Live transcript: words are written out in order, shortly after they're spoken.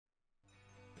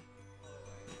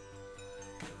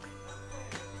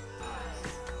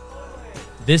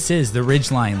This is the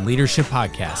Ridgeline Leadership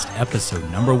Podcast, episode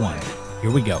number 1.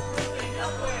 Here we go.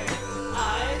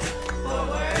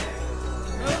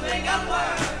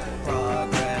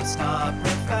 Progress, not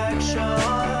perfection.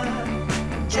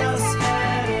 Just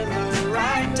head in the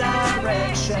right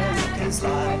direction. 'Cause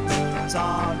life moves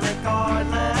on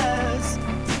regardless.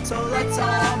 So let's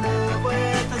all move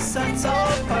with a sense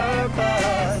of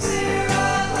purpose. We're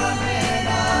all coming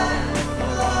out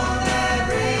along that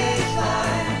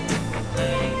ridgeline.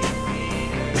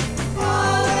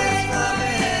 Always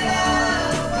coming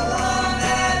out along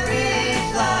that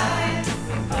ridgeline.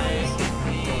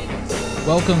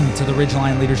 Welcome to the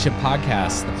Ridgeline Leadership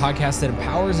Podcast, the podcast that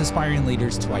empowers aspiring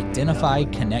leaders to identify,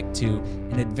 connect to,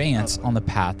 and advance on the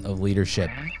path of leadership.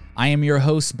 I am your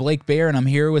host, Blake Bear, and I'm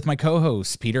here with my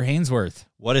co-host, Peter Hainsworth.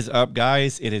 What is up,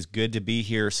 guys? It is good to be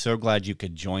here. So glad you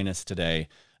could join us today.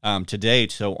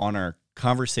 So on our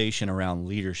conversation around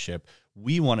leadership,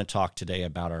 we want to talk today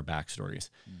about our backstories,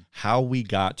 how we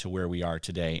got to where we are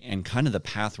today, and kind of the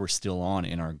path we're still on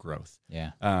in our growth.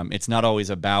 Yeah. It's not always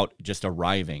about just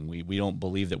arriving. We don't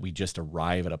believe that we just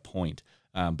arrive at a point,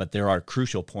 but there are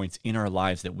crucial points in our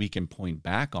lives that we can point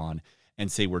back on and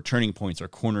say we're turning points or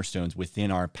cornerstones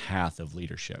within our path of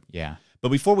leadership. Yeah. But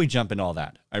before we jump into all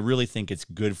that, I really think it's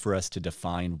good for us to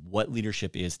define what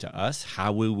leadership is to us,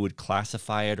 how we would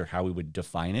classify it or how we would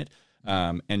define it.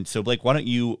 And so, Blake, why don't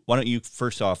you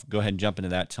first off go ahead and jump into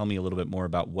that? Tell me a little bit more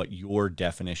about what your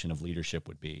definition of leadership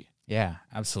would be. Yeah,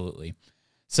 absolutely.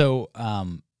 So,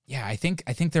 I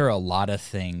think there are a lot of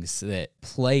things that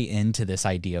play into this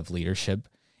idea of leadership,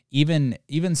 even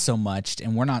so much,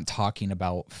 and we're not talking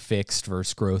about fixed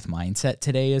versus growth mindset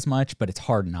today as much, but it's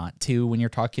hard not to when you're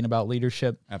talking about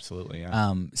leadership. Absolutely,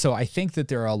 yeah. So I think that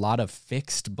there are a lot of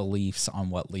fixed beliefs on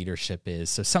what leadership is.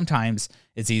 So sometimes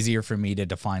it's easier for me to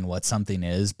define what something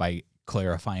is by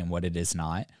clarifying what it is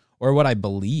not, or what I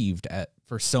believed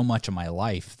for so much of my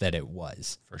life that it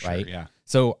was. For sure, right? yeah.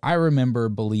 So I remember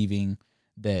believing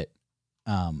that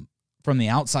from the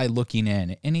outside looking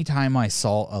in, anytime I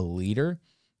saw a leader,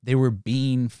 they were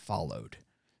being followed.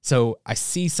 So I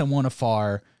see someone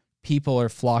afar, people are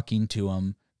flocking to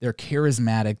them, they're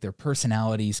charismatic, their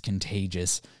personality is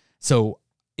contagious. So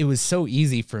it was so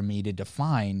easy for me to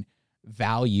define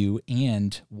value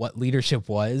and what leadership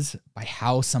was by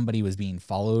how somebody was being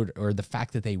followed or the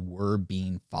fact that they were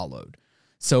being followed.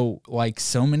 So like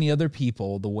so many other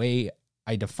people, the way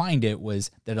I defined it was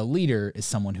that a leader is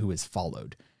someone who is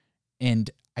followed.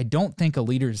 And I don't think a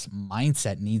leader's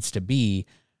mindset needs to be,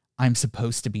 I'm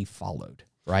supposed to be followed,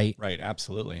 right? Right,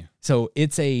 absolutely. So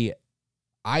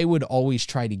I would always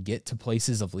try to get to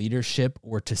places of leadership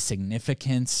or to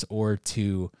significance or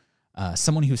to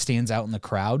someone who stands out in the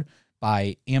crowd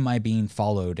by, am I being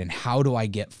followed and how do I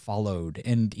get followed?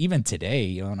 And even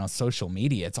today, on social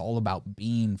media, it's all about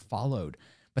being followed,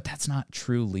 but that's not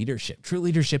true leadership. True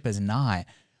leadership is not,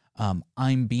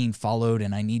 I'm being followed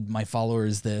and I need my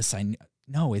followers this.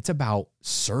 No, it's about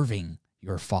serving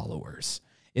your followers.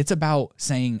 It's about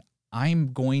saying,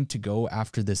 I'm going to go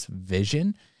after this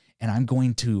vision and I'm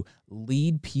going to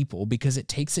lead people because it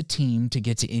takes a team to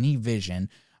get to any vision.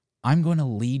 I'm going to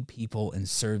lead people and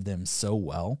serve them so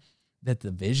well that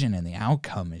the vision and the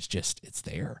outcome is it's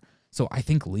there. So I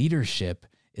think leadership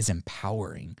is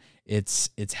empowering. It's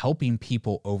helping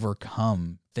people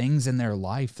overcome things in their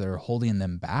life that are holding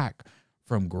them back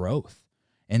from growth.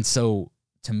 And so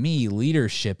to me,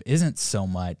 leadership isn't so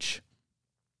much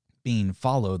being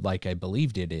followed like I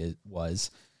believed it was,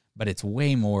 but it's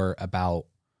way more about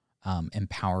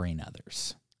empowering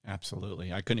others.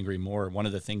 Absolutely. I couldn't agree more. One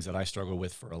of the things that I struggle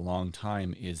with for a long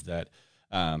time is that,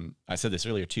 I said this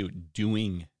earlier too,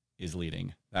 doing is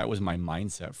leading. That was my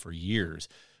mindset for years,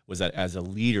 was that as a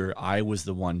leader, I was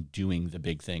the one doing the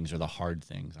big things or the hard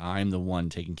things. I'm the one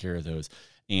taking care of those.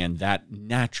 And that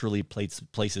naturally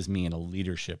places me in a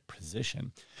leadership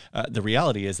position. The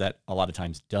reality is that a lot of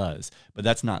times does, but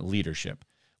that's not leadership.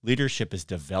 Leadership is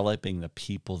developing the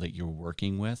people that you're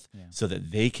working with so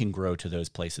that they can grow to those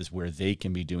places where they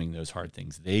can be doing those hard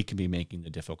things. They can be making the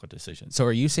difficult decisions. So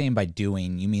are you saying by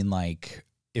doing, you mean like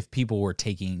if people were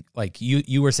taking, like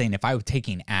you were saying, if I was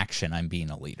taking action, I'm being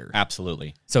a leader?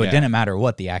 Absolutely. So it didn't matter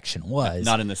what the action was.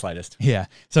 Not in the slightest. Yeah.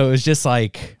 So it was just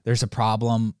like, there's a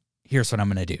problem. Here's what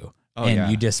I'm going to do.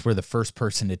 You just were the first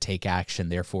person to take action.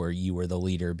 Therefore, you were the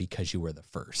leader because you were the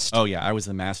first. Oh, yeah. I was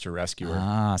the master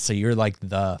rescuer. So you're like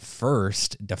the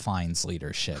first defines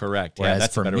leadership. Correct. Whereas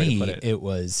that's for a better me, way to put it. It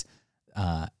was,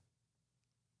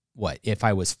 if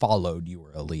I was followed, you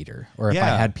were a leader. Or if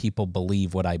I had people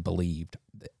believe what I believed,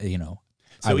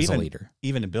 I was a leader.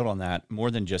 Even to build on that,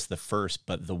 more than just the first,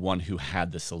 but the one who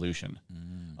had the solution.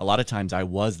 a lot of times I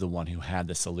was the one who had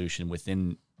the solution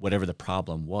within whatever the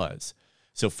problem was.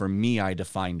 So for me, I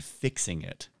defined fixing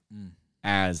it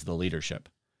as the leadership,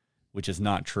 which is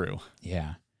not true.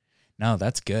 Yeah. No,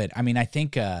 that's good. I mean, I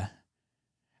think, and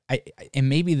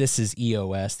maybe this is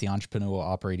EOS, the Entrepreneurial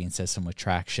Operating System with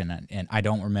Traction, and I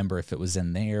don't remember if it was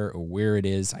in there or where it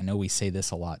is. I know we say this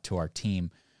a lot to our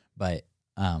team, but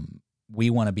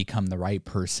we want to become the right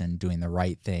person doing the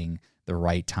right thing, the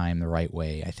right time, the right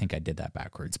way. I think I did that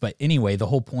backwards. But anyway, the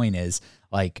whole point is,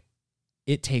 like,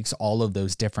 it takes all of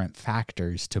those different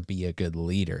factors to be a good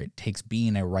leader. It takes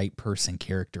being a right person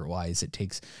character-wise. It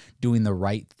takes doing the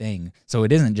right thing. So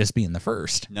it isn't just being the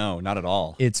first. No, not at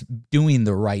all. It's doing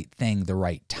the right thing, the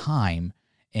right time,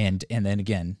 and then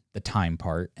again, the time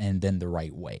part, and then the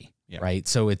right way, right?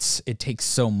 So it takes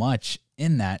so much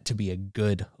in that to be a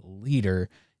good leader.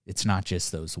 It's not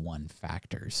just those one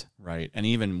factors. Right. And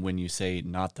even when you say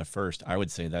not the first, I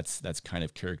would say that's kind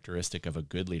of characteristic of a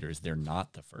good leader is they're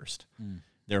not the first.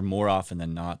 They're more often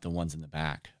than not the ones in the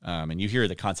back. And you hear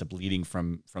the concept leading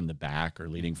from the back or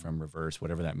leading from reverse,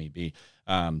 whatever that may be.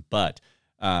 But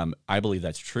I believe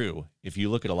that's true. If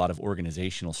you look at a lot of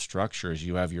organizational structures,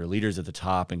 you have your leaders at the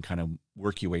top and kind of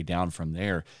work your way down from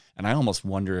there. And I almost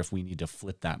wonder if we need to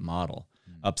flip that model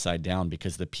upside down,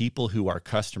 because the people who are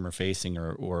customer facing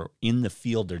or in the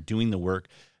field, they're doing the work,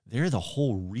 they're the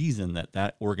whole reason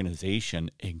that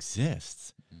organization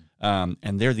exists.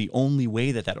 And they're the only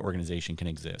way that organization can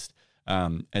exist.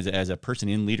 As a person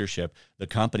in leadership, the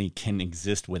company can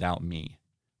exist without me,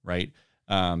 right?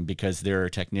 Because there are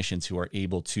technicians who are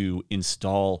able to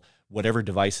install whatever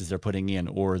devices they're putting in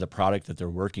or the product that they're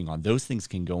working on. Those things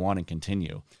can go on and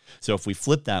continue. So if we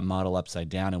flip that model upside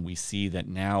down and we see that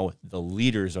now the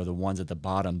leaders are the ones at the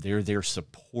bottom, they're there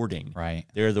supporting. Right.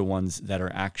 They're the ones that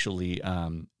are actually,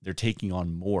 they're taking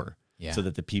on more so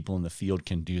that the people in the field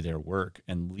can do their work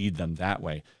and lead them that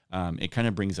way. It kind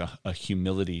of brings a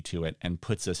humility to it and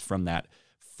puts us from that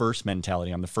first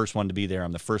mentality. I'm the first one to be there.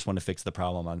 I'm the first one to fix the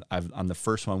problem. I'm the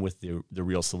first one with the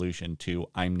real solution to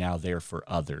I'm now there for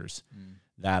others.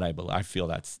 That I feel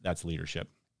that's leadership.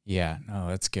 Yeah, no,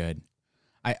 that's good.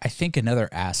 I think another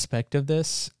aspect of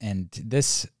this, and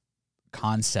this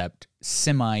concept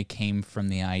semi came from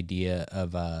the idea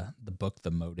of the book, The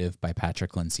Motive by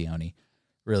Patrick Lencioni.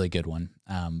 Really good one.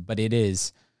 But it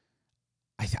is,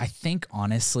 I think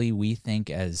honestly, we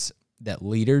think as that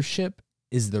leadership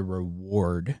is the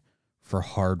reward for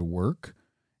hard work.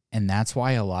 And that's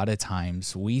why a lot of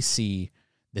times we see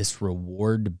this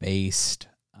reward-based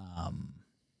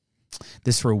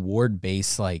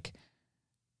like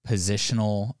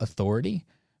positional authority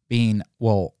being,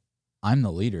 well, I'm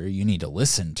the leader. You need to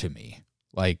listen to me.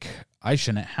 Like, I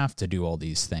shouldn't have to do all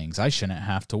these things. I shouldn't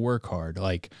have to work hard.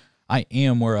 Like, I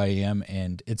am where I am,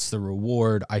 and it's the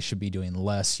reward. I should be doing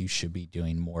less. You should be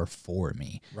doing more for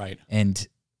me. Right. And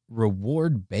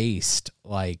reward-based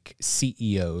like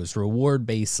CEOs,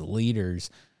 reward-based leaders,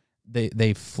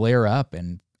 they flare up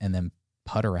and then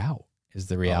putter out is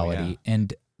the reality.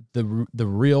 And the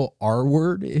real R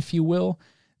word, if you will,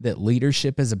 that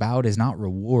leadership is about is not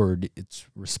reward, it's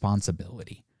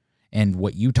responsibility. And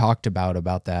what you talked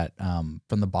about that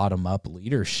from the bottom up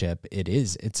leadership,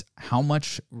 it's how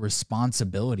much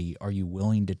responsibility are you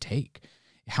willing to take?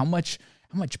 How much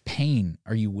pain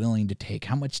are you willing to take?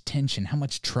 How much tension, how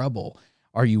much trouble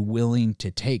are you willing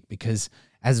to take? Because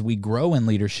as we grow in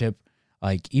leadership,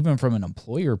 like even from an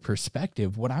employer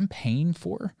perspective, what I'm paying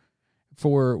for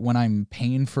when I'm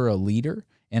paying for a leader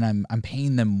and I'm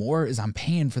paying them more is I'm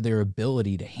paying for their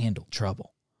ability to handle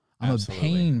trouble. I'm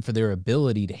paying for their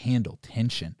ability to handle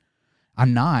tension.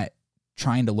 I'm not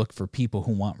trying to look for people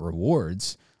who want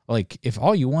rewards. Like if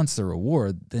all you want's the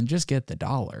reward, then just get the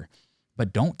dollar.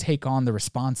 But don't take on the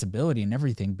responsibility and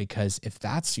everything, because if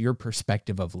that's your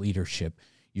perspective of leadership,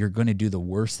 you're going to do the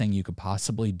worst thing you could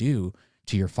possibly do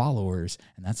to your followers,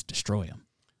 and that's destroy them.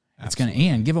 Absolutely. It's going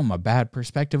to and give them a bad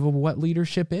perspective of what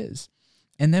leadership is.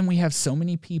 And then we have so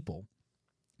many people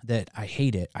that I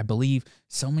hate it. I believe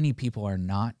so many people are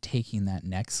not taking that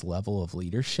next level of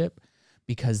leadership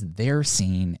because they're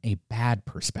seeing a bad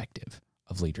perspective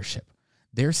of leadership.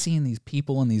 They're seeing these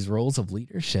people in these roles of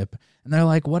leadership, and they're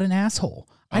like, what an asshole.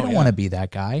 I don't want to be that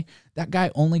guy. That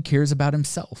guy only cares about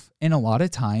himself. And a lot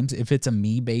of times, if it's a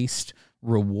me-based,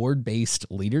 reward-based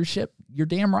leadership, you're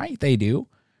damn right they do,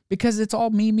 because it's all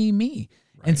me, me, me.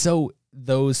 Right. And so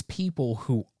those people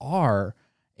who are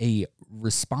a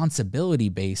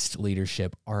responsibility-based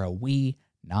leadership are a we,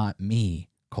 not me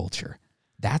culture.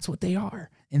 That's what they are.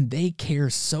 And they care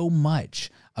so much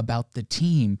about the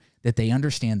team that they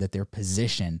understand that their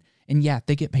position, and yeah,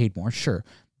 they get paid more, sure,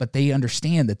 but they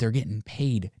understand that they're getting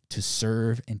paid to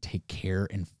serve and take care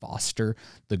and foster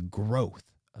the growth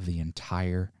of the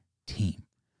entire team.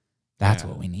 That's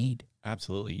what we need.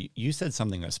 Absolutely. You said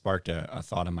something that sparked a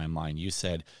thought in my mind. You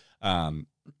said,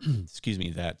 excuse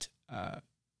me, that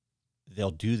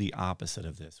they'll do the opposite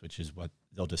of this, which is what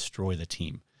they'll destroy the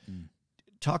team.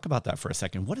 Talk about that for a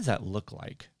second. What does that look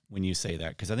like when you say that?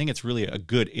 Because I think it's really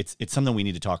it's something we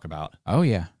need to talk about. Oh,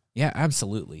 yeah. Yeah,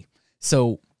 absolutely.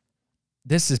 So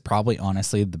this is probably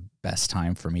honestly the best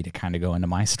time for me to kind of go into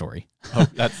my story. Oh,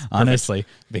 that's honestly,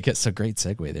 because it's a great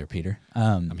segue there, Peter.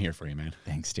 I'm here for you, man.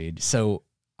 Thanks, dude. So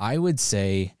I would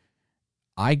say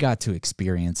I got to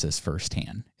experience this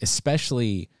firsthand,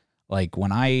 especially like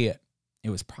when it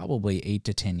was probably 8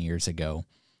 to 10 years ago.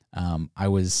 I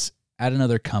was at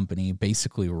another company,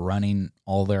 basically running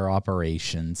all their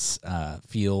operations,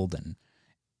 field and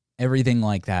everything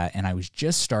like that. And I was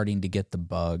just starting to get the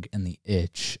bug and the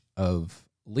itch of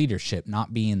leadership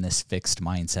not being this fixed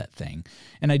mindset thing.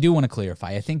 And I do want to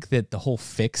clarify, I think that the whole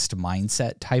fixed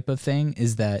mindset type of thing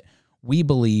is that we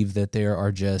believe that there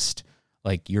are just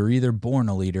like, you're either born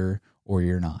a leader or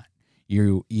you're not.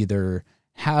 You either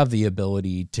have the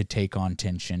ability to take on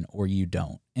tension or you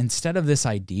don't. Instead of this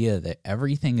idea that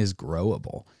everything is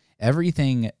growable,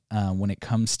 everything when it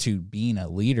comes to being a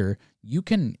leader, you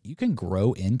can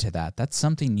grow into that. That's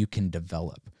something you can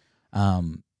develop.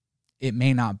 It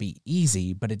may not be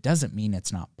easy, but it doesn't mean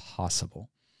it's not possible.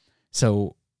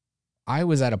 So I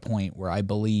was at a point where I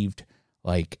believed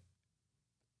like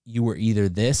you were either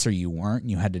this or you weren't,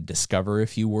 and you had to discover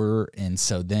if you were. And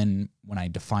so then when I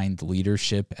defined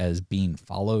leadership as being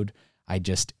followed, I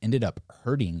just ended up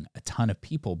hurting a ton of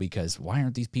people because why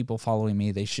aren't these people following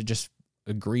me? They should just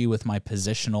agree with my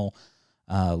positional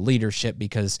leadership,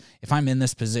 because if I'm in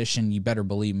this position, you better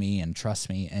believe me and trust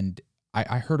me. And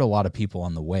I hurt a lot of people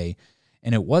on the way.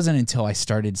 And it wasn't until I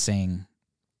started saying,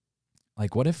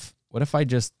 like, what if I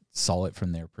just saw it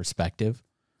from their perspective?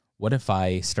 What if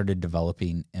I started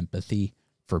developing empathy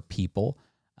for people?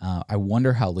 I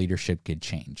wonder how leadership could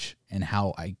change and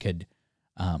how I could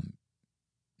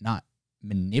not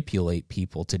manipulate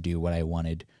people to do what I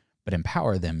wanted, but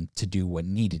empower them to do what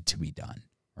needed to be done,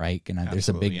 right? And there's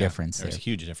a big difference there. There's a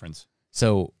huge difference.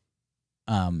 So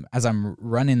as I'm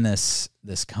running this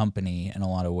company, in a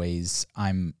lot of ways,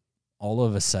 I'm all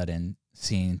of a sudden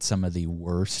seeing some of the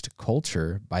worst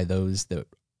culture by those that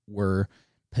were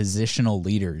positional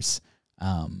leaders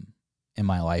in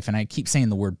my life. And I keep saying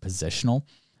the word positional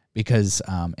because,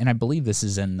 and I believe this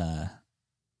is in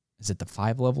is it the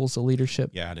 5 levels of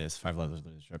leadership? Yeah, it is 5 levels of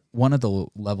leadership. One of the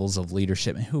levels of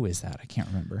leadership, and who is that? I can't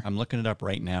remember. I'm looking it up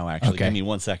right now, actually. Okay. Give me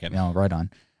 1 second. No, right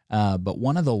on. But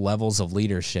one of the levels of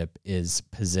leadership is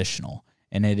positional,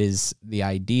 and it is the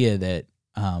idea that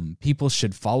people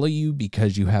should follow you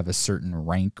because you have a certain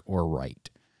rank or right.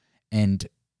 And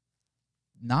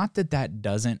not that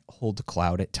doesn't hold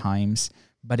clout at times,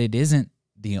 but it isn't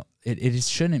it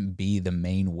shouldn't be the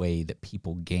main way that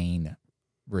people gain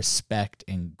respect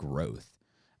and growth.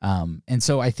 And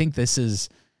so I think this is,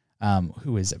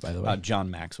 who is it, by the way?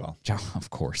 John Maxwell. John, of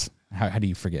course. How do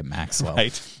you forget Maxwell?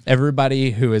 Right.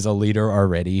 Everybody who is a leader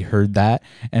already heard that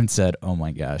and said, "Oh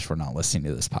my gosh, we're not listening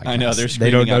to this podcast." I know, they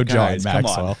don't know out, John guys,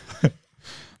 Maxwell.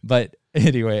 But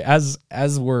anyway, as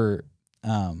we're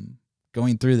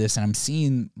going through this, and I'm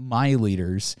seeing my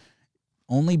leaders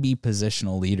only be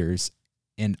positional leaders,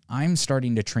 and I'm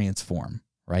starting to transform.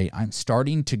 Right, I'm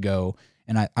starting to go,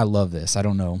 and I love this. I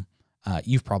don't know.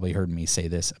 You've probably heard me say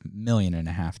this 1.5 million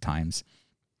times.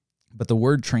 But the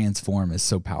word transform is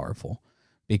so powerful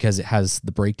because it has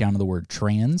the breakdown of the word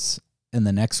trans and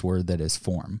the next word that is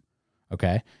form.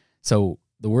 Okay. So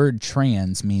the word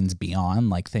trans means beyond,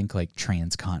 like think like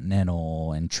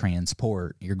transcontinental and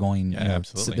transport. You're going,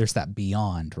 absolutely. So there's that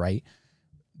beyond, right?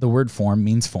 The word form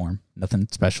means form, nothing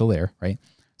special there, right?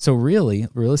 So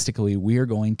realistically, we are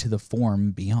going to the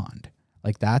form beyond.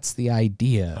 Like that's the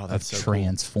idea of so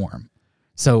transform. Cool.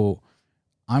 So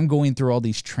I'm going through all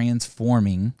these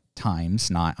transforming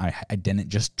times. I didn't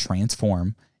just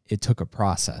transform. It took a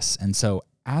process. And so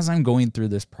as I'm going through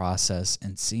this process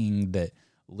and seeing that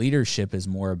leadership is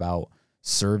more about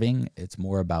serving, it's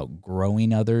more about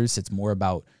growing others, it's more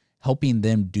about helping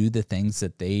them do the things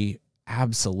that they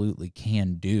absolutely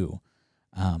can do,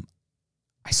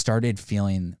 I started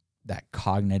feeling that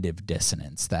cognitive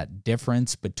dissonance, that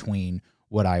difference between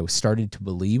what I started to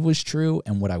believe was true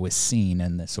and what I was seeing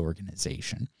in this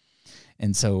organization.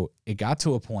 And so it got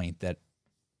to a point that,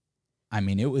 I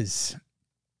mean,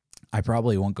 I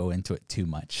probably won't go into it too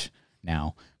much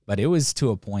now, but it was to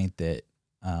a point that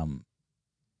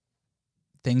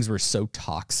things were so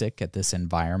toxic at this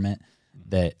environment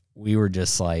that we were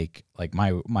just like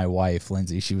my wife,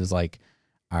 Lindsay, she was like,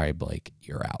 all right, Blake,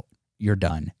 you're out. You're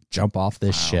done. Jump off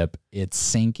this ship. It's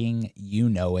sinking. You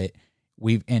know it.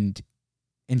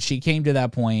 And she came to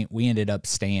that point. We ended up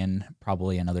staying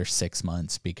probably another 6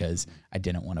 months because I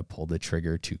didn't want to pull the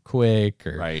trigger too quick,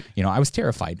 or I was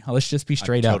terrified. Let's just be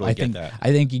straight up. I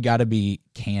think you got to be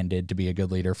candid to be a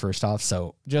good leader first off.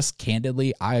 So just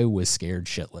candidly, I was scared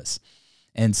shitless.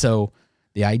 And so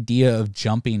the idea of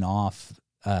jumping off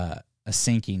a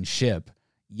sinking ship,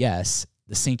 yes,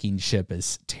 the sinking ship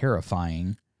is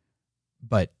terrifying,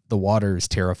 but the water is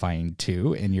terrifying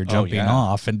too, and you're jumping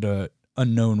off into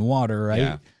unknown water,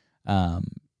 right?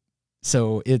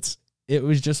 So it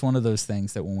was just one of those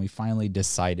things that when we finally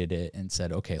decided it and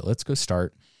said, okay, let's go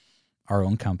start our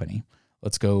own company.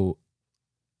 Let's go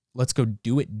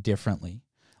do it differently.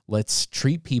 Let's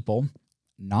treat people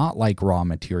not like raw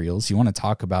materials. You want to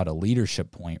talk about a leadership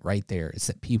point right there. It's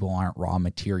that people aren't raw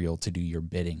material to do your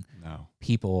bidding. No.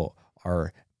 People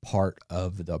are part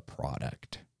of the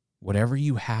product. Whatever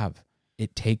you have,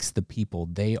 it takes the people.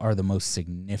 They are the most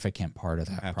significant part of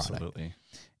that product.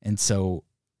 And so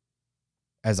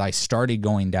as I started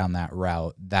going down that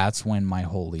route, that's when my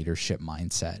whole leadership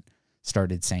mindset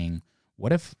started saying,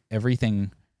 what if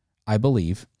everything I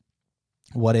believe,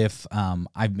 what if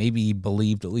I've maybe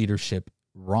believed leadership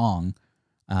wrong?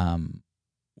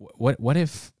 What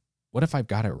if I've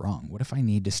got it wrong? What if I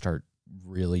need to start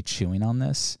really chewing on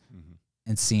this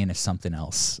and seeing if something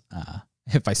else,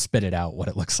 if I spit it out, what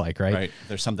it looks like, right? Right.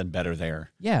 There's something better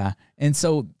there. Yeah. And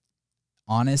so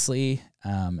honestly,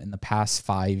 in the past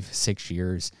 5-6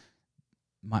 years,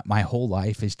 my whole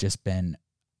life has just been,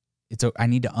 I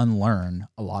need to unlearn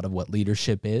a lot of what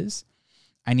leadership is.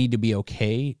 I need to be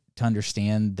okay to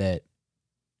understand that,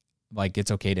 like,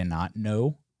 it's okay to not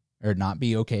know or not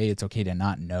be okay. It's okay to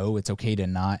not know. It's okay to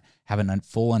not have a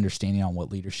full understanding on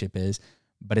what leadership is.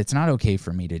 But it's not okay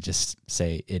for me to just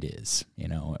say it is,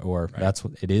 or that's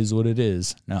what it is. What it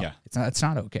is. No, it's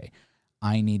not okay.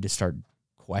 I need to start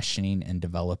questioning and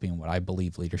developing what I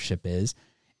believe leadership is,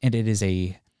 and it is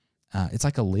it's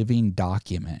like a living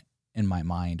document in my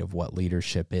mind of what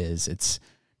leadership is.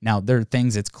 Now there are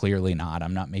things it's clearly not.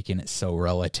 I'm not making it so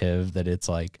relative that it's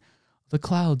like the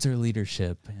clouds are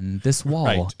leadership and this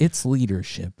wall it's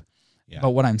leadership. Yeah.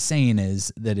 But what I'm saying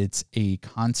is that it's a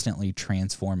constantly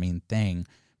transforming thing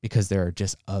because there are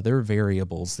just other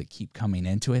variables that keep coming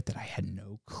into it that I had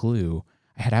no clue.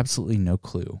 I had absolutely no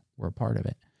clue were a part of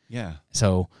it. Yeah.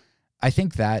 So I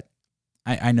think that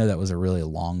I know that was a really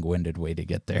long-winded way to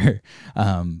get there.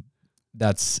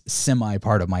 That's semi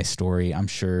part of my story. I'm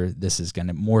sure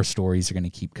more stories are going to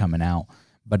keep coming out,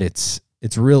 but it's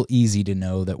real easy to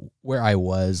know that where I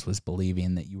was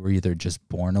believing that you were either just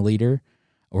born a leader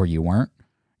or you weren't,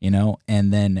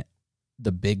 and then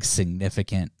the big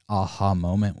significant aha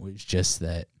moment was just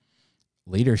that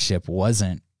leadership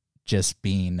wasn't just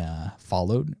being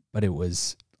followed, but it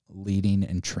was leading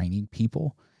and training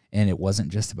people. And it wasn't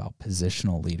just about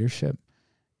positional leadership.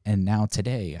 And now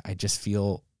today, I just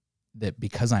feel that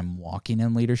because I'm walking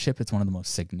in leadership, it's one of the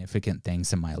most significant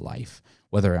things in my life,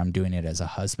 whether I'm doing it as a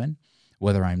husband,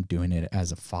 whether I'm doing it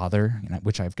as a father,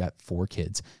 which I've got 4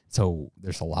 kids. So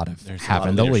there's a lot of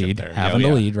having to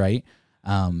lead, right?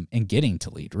 And getting to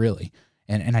lead, really.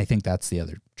 And I think that's the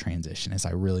other transition is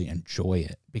I really enjoy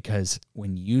it because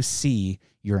when you see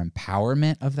your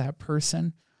empowerment of that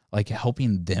person, like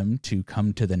helping them to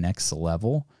come to the next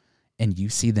level and you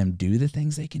see them do the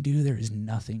things they can do, there is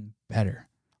nothing better.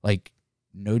 Like,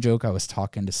 no joke, I was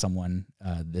talking to someone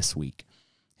this week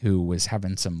who was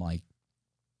having some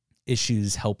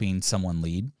issues helping someone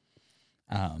lead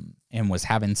and was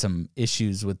having some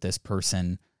issues with this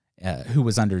person who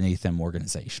was underneath them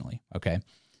organizationally, okay?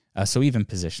 So even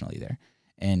positionally there.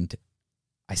 And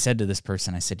I said to this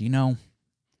person, I said,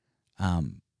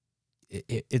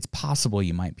 it's possible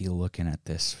you might be looking at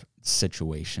this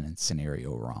situation and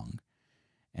scenario wrong.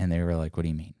 And they were like, what do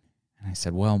you mean? And I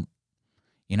said, well,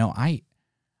 I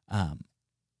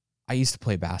used to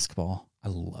play basketball. I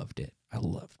loved it. I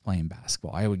loved playing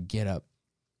basketball. I would get up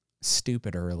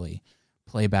stupid early,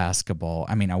 play basketball.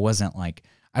 I mean, I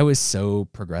was so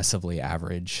progressively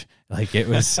average. Like it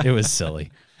was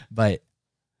silly, but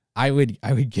I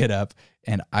would get up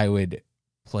and I would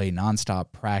play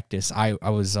nonstop practice. I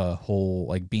was a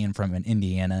whole, being from an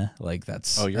Indiana,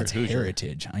 that's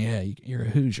heritage. Yeah, you're a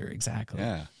Hoosier, exactly.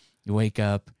 Yeah. You wake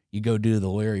up, you go do the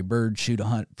Larry Bird shoot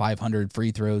 500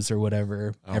 free throws or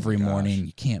whatever every morning.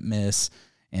 You can't miss.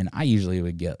 And I usually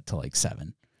would get to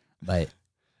 7. But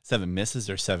 7 misses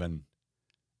or 7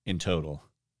 in total?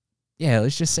 Yeah,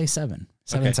 let's just say 7.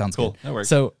 7 sounds cool. Good. That works.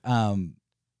 So,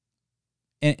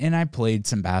 And I played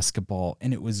some basketball,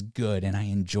 and it was good, and I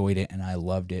enjoyed it, and I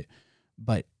loved it.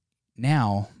 But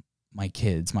now my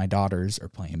kids, my daughters, are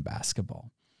playing basketball.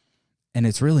 And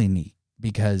it's really neat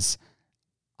because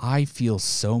I feel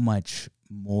so much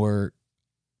more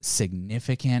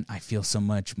significant. I feel so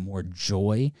much more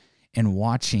joy in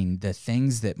watching the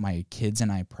things that my kids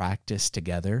and I practice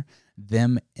together,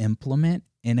 them implement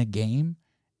in a game.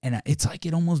 And it's like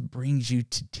it almost brings you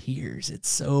to tears. It's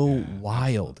so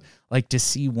wild. Absolutely. Like to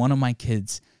see one of my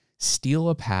kids steal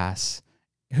a pass,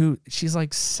 who she's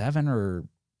like 7 or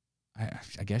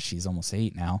I guess she's almost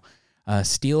 8 now,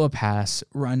 steal a pass,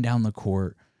 run down the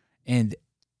court, and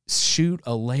shoot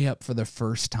a layup for the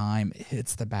first time. It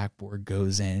hits the backboard,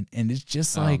 goes in, and it's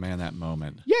just like, oh man, that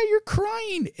moment. Yeah, you're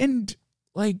crying. And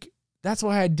like, that's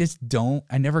why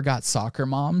I never got soccer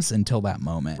moms until that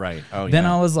moment. Right. Oh, yeah. Then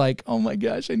I was like, oh my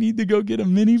gosh, I need to go get a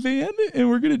minivan and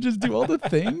we're going to just do all the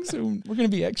things. And we're going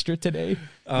to be extra today.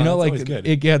 Like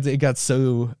it got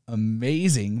so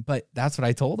amazing, but that's what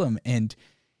I told him. And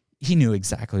he knew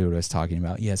exactly what I was talking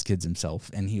about. He has kids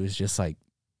himself. And he was just like,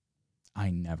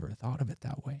 I never thought of it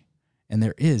that way. And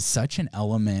there is such an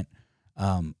element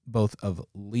both of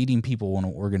leading people in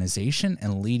an organization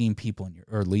and leading people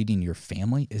leading your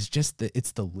family is just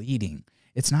it's the leading.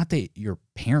 It's not that you're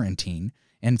parenting,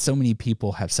 and so many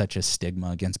people have such a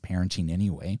stigma against parenting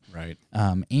anyway. Right.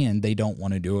 And they don't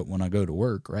want to do it when I go to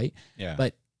work. Right. Yeah.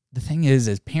 But the thing is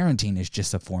parenting is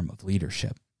just a form of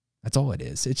leadership. That's all it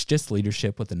is. It's just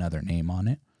leadership with another name on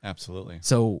it. Absolutely.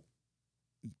 So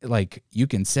like you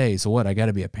can say, so what, I got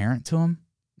to be a parent to them?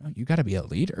 No, you got to be a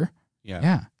leader. Yeah.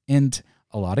 Yeah. And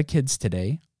a lot of kids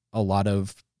today, a lot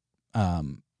of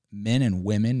men and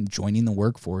women joining the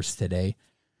workforce today,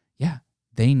 yeah,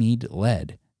 they need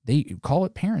led. They call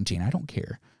it parenting. I don't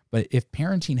care. But if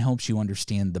parenting helps you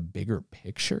understand the bigger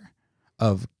picture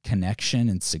of connection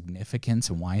and significance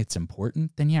and why it's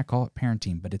important, then yeah, call it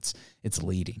parenting. But it's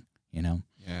leading, you know?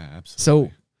 Yeah, absolutely.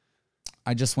 So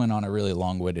I just went on a really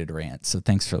long-winded rant. So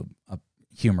thanks for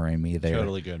humoring me there.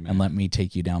 Totally good, man. And let me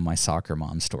take you down my soccer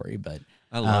mom story. But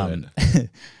I love it.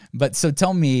 But so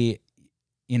tell me,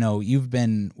 you've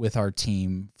been with our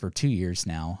team for 2 years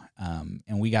now,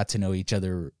 and we got to know each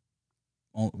other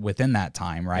within that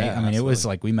time, right? Yeah, I mean, absolutely. It was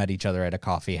like we met each other at a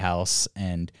coffee house,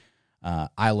 and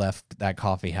I left that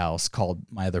coffee house, called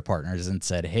my other partners, and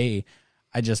said, hey,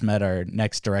 I just met our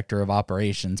next director of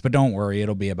operations, but don't worry,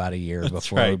 it'll be about a year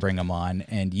before we bring him on.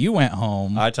 And you went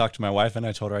home. I talked to my wife and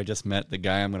I told her I just met the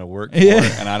guy I'm going to work for,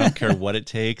 and I don't care what it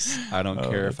takes. I don't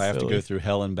care if I have to go through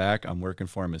hell and back. I'm working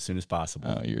for him as soon as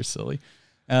possible. Oh, you're silly.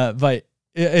 But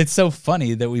it's so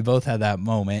funny that we both had that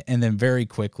moment and then very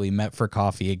quickly met for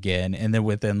coffee again. And then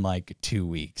within like 2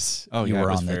 weeks, you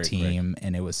were on the team,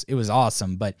 and it was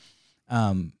awesome. But,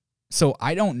 so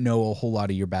I don't know a whole lot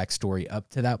of your backstory up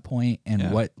to that point and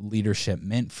what leadership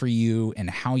meant for you and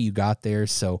how you got there.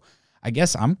 So I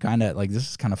guess I'm kind of like, this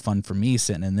is kind of fun for me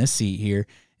sitting in this seat here,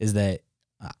 is that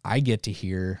I get to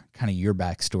hear kind of your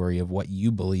backstory of what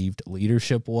you believed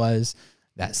leadership was,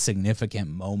 that significant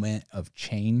moment of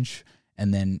change,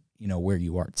 and then, where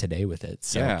you are today with it.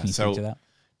 So can you speak to that?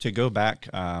 To go back,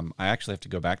 I actually have to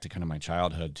go back to kind of my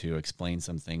childhood to explain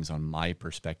some things on my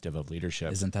perspective of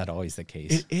leadership. Isn't that always the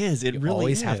case? It is. It really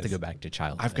always is. have to go back to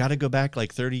childhood. I've got to go back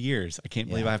like 30 years. I can't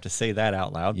believe I have to say that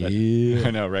out loud, but yeah.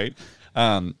 I know, right?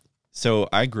 So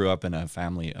I grew up in a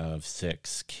family of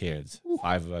 6 kids,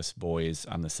 5 of us boys.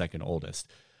 I'm the second oldest.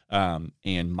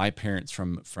 And my parents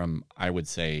from I would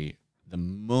say the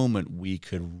moment we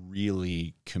could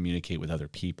really communicate with other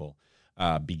people,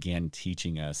 began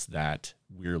teaching us that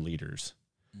we're leaders.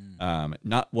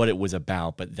 Not what it was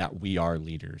about, but that we are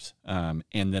leaders. And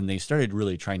then they started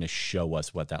really trying to show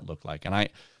us what that looked like. And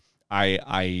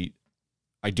I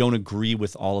don't agree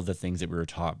with all of the things that we were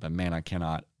taught, but man, I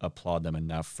cannot applaud them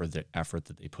enough for the effort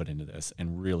that they put into this,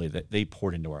 and really that they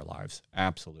poured into our lives.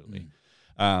 Absolutely.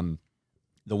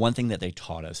 The one thing that they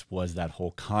taught us was that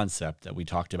whole concept that we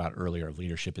talked about earlier of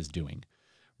leadership is doing.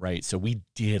 Right. So we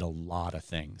did a lot of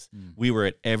things. We were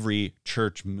at every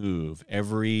church move,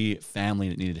 every family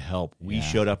that needed help. We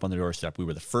showed up on the doorstep. We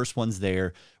were the first ones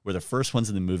there. We're the first ones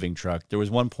in the moving truck. There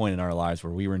was one point in our lives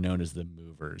where we were known as the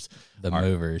movers.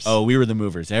 Movers. Oh, we were the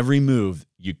movers. Every move,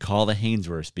 you call the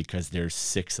Hainsworths because there's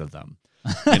 6 of them.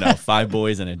 5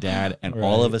 boys and a dad, and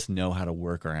all of us know how to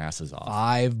work our asses off.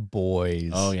 5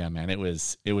 boys. Oh yeah, man. It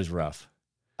was rough.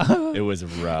 It was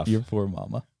rough. Your poor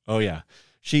mama. Oh yeah.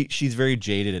 She's very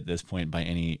jaded at this point by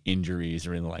any injuries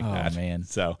or anything like that. Oh, man.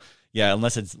 So, yeah,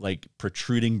 unless it's like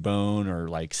protruding bone or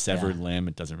like severed limb,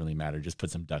 it doesn't really matter. Just put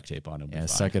some duct tape on him. Yeah,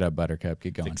 suck it up, Buttercup.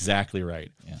 Get going. That's exactly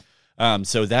right.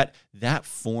 So that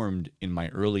formed in my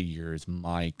early years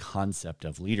my concept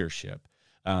of leadership.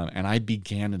 And I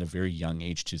began at a very young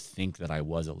age to think that I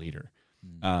was a leader,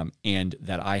 and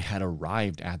that I had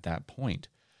arrived at that point.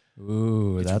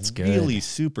 Ooh, that's good. It's really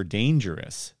super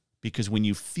dangerous, because when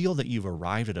you feel that you've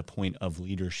arrived at a point of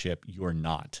leadership, you're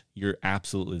not. You're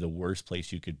absolutely the worst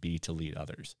place you could be to lead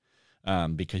others,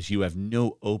 because you have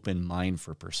no open mind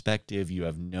for perspective. You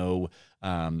have no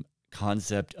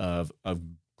concept of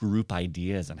group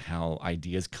ideas and how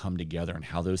ideas come together and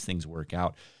how those things work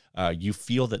out. You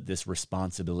feel that this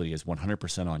responsibility is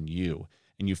 100% on you,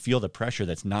 and you feel the pressure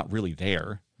that's not really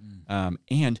there.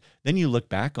 And then you look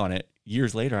back on it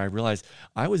years later, I realized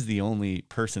I was the only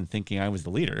person thinking I was the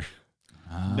leader.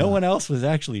 No one else was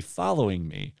actually following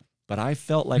me, but I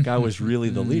felt like I was really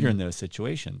the leader in those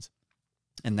situations.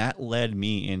 And that led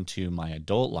me into my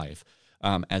adult life,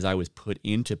 as I was put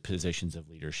into positions of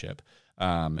leadership.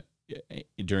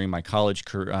 During my college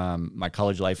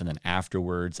life, and then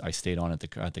afterwards, I stayed on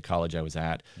at the college I was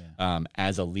at.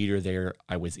 As a leader there,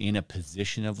 I was in a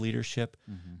position of leadership,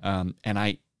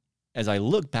 and as I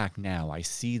look back now, I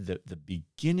see the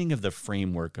beginning of the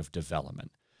framework of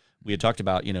development. We had talked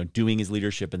about, doing is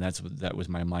leadership, and that was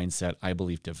my mindset. I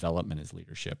believe development is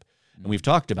leadership, and we've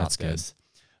talked about this.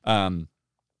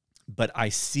 But I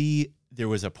see there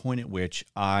was a point at which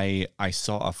I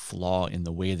saw a flaw in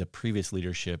the way the previous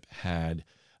leadership had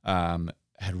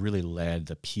really led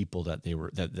the people that they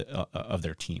were of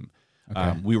their team.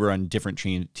 Okay. We were on different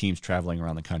teams traveling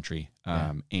around the country,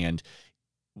 and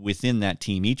within that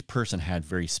team, each person had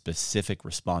very specific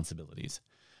responsibilities.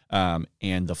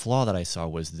 And the flaw that I saw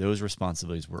was those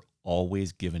responsibilities were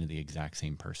always given to the exact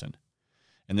same person.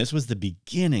 And this was the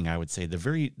beginning, I would say, the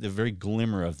very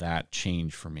glimmer of that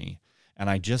change for me. And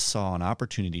I just saw an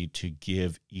opportunity to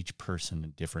give each person a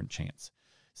different chance.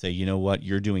 Say, you know what,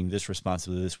 you're doing this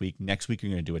responsibility this week. Next week,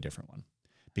 you're going to do a different one,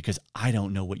 because I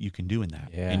don't know what you can do in that.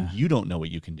 Yeah. And you don't know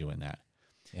what you can do in that.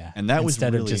 Yeah. And that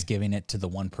instead was really, of just giving it to the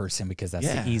one person because that's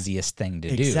the easiest thing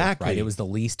to do. Right? It was the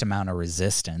least amount of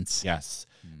resistance. Yes.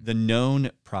 The known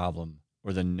problem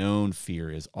or the known fear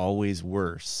is always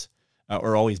worse,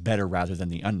 or always better rather than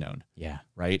the unknown. Yeah.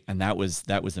 Right. And that was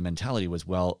the mentality was,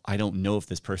 well, I don't know if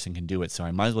this person can do it, so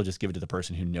I might as well just give it to the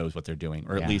person who knows what they're doing,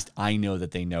 or at least I know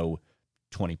that they know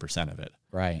 20% of it.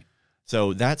 Right.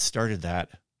 So that started that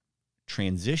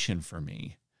transition for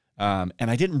me. And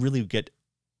I didn't really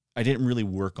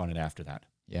work on it after that.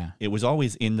 Yeah. It was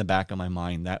always in the back of my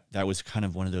mind. That was kind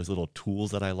of one of those little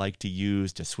tools that I like to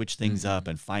use to switch things up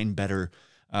and find better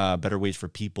ways for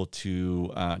people to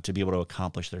be able to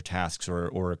accomplish their tasks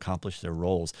or accomplish their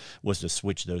roles, was to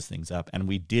switch those things up. And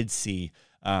we did see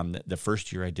the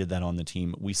first year I did that on the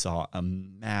team, we saw a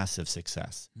massive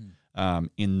success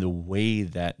in the way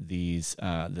that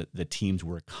the teams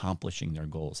were accomplishing their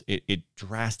goals. It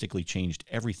drastically changed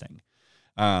everything.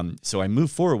 So I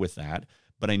moved forward with that,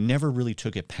 but I never really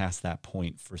took it past that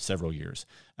point for several years.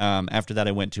 After that,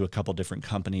 I went to a couple different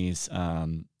companies,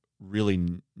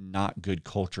 really not good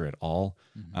culture at all.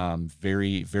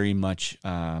 Very, very much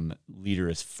leader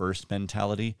is first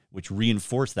mentality, which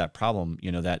reinforced that problem,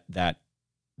 that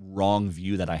wrong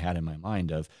view that I had in my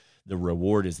mind of the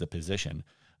reward is the position,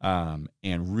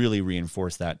 and really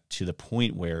reinforced that to the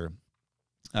point where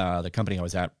the company I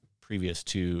was at previous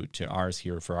to ours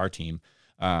here for our team,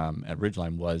 at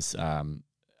Ridgeline was,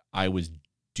 I was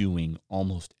doing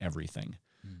almost everything.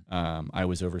 I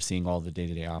was overseeing all the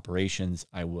day-to-day operations.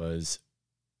 I was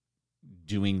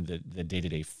doing the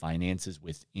day-to-day finances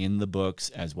within the books,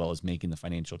 as well as making the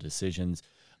financial decisions.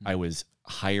 I was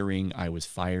hiring, I was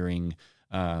firing,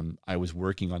 I was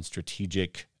working on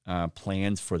strategic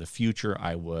plans for the future.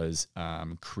 I was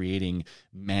creating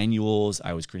manuals.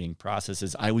 I was creating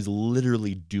processes. I was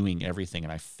literally doing everything.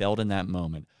 And I felt in that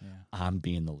moment, I'm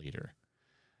being the leader.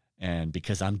 And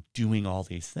because I'm doing all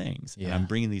these things and I'm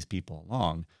bringing these people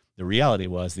along, the reality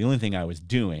was the only thing I was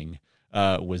doing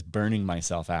was burning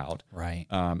myself out, right?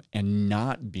 And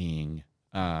not being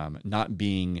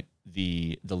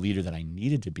the leader that I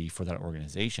needed to be for that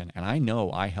organization. And I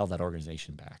know I held that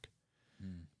organization back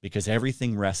because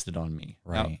everything rested on me.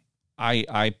 Right. Now,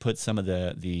 I put some of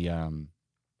the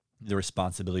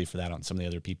responsibility for that on some of the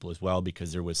other people as well,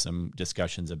 because there was some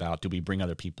discussions about, do we bring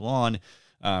other people on?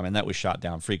 And that was shot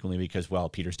down frequently because, well,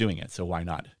 Peter's doing it, so why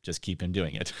not just keep him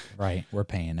doing it? Right. We're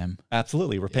paying him.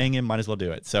 Absolutely. We're paying him. Might as well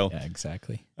do it. So yeah,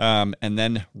 exactly. And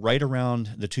then right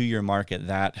around the 2-year mark at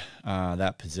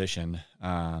that position,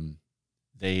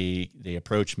 they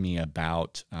approached me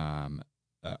about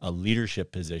a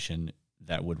leadership position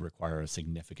that would require a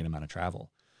significant amount of travel.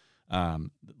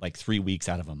 like 3 weeks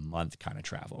out of a month kind of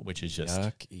travel, which is just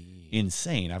Yucky.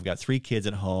 insane. I've got 3 kids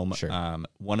at home. Sure.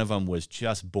 One of them was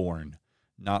just born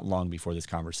not long before this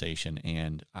conversation,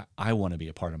 and I want to be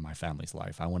a part of my family's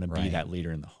life. I want to be Right. that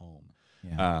leader in the home.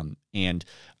 Yeah. And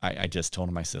I just told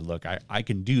him, I said, look, I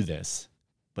can do this,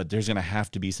 but there's going to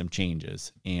have to be some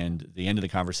changes. And the end of the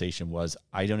conversation was,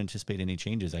 I don't anticipate any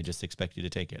changes. I just expect you to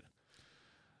take it.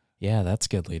 Yeah, that's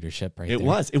good leadership right there.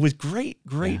 It was great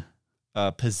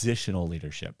positional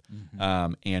leadership,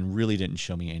 Mm-hmm. and really didn't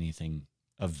show me anything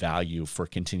of value for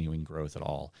continuing growth at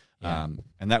all. Yeah.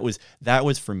 And that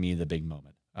was for me the big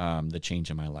moment, the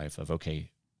change in my life of, okay,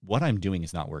 what I'm doing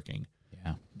is not working.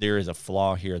 Yeah. There is a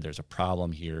flaw here. There's a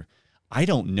problem here. I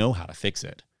don't know how to fix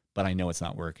it, but I know it's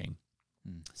not working.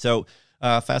 So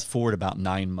fast forward about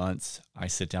 9 months, I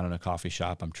sit down in a coffee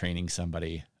shop. I'm training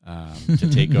somebody to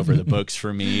take over the books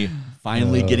for me,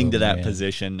 finally getting to that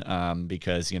position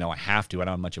because, I have to. I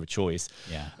don't have much of a choice.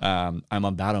 Yeah. I'm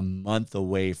about a month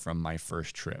away from my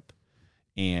first trip.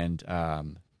 And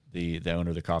the owner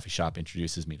of the coffee shop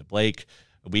introduces me to Blake.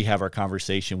 We have our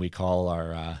conversation. We call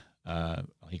our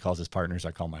he calls his partners.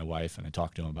 I call my wife, and I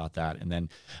talk to him about that. And then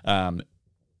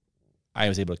I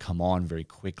was able to come on very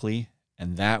quickly.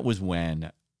 And that was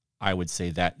when I would say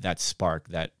that spark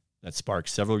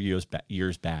several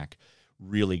years back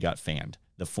really got fanned.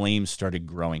 The flames started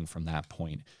growing from that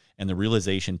point. And the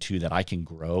realization, too, that I can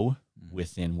grow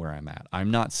within where I'm at.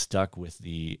 I'm not stuck with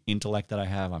the intellect that I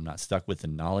have. I'm not stuck with the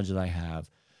knowledge that I have.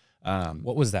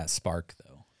 What was that spark,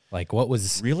 though? Like, what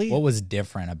was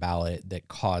different about it that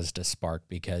caused a spark?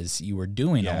 Because you were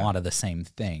doing a lot of the same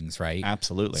things, right?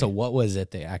 Absolutely. So what was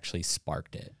it that actually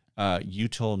sparked it? You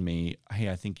told me, hey,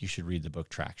 I think you should read the book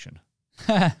Traction.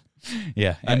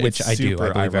 Yeah, and which I do.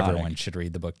 I believe ironic. everyone should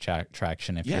read the book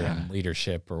Traction if you're in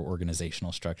leadership or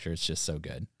organizational structure. It's just so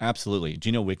good. Absolutely.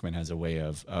 Gino Wickman has a way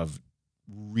of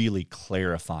really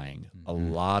clarifying a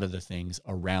lot of the things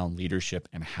around leadership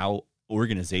and how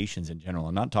organizations in general,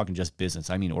 I'm not talking just business,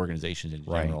 I mean organizations in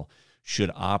general, should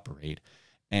operate.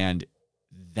 And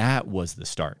that was the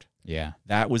start. Yeah.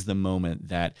 That was the moment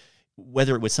that,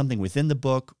 whether it was something within the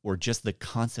book or just the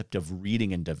concept of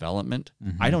reading and development,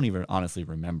 I don't even honestly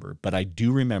remember, but I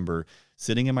do remember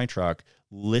sitting in my truck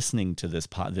listening to this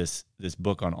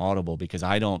book on Audible, because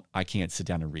I can't sit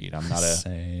down and read. I'm not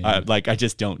I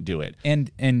just don't do it.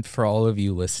 And for all of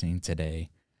you listening today,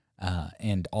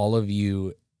 and all of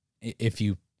you, if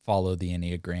you follow the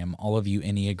Enneagram, all of you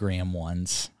Enneagram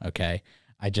ones, okay?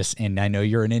 And I know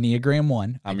you're an Enneagram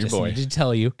 1. I'm your boy. I just need to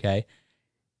tell you, okay?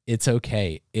 It's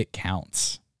okay. It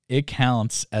counts. It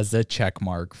counts as a check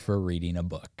mark for reading a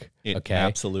book. It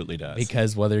absolutely does.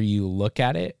 Because whether you look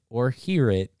at it or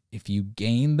hear it, if you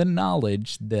gain the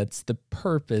knowledge, that's the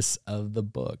purpose of the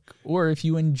book. Or if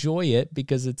you enjoy it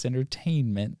because it's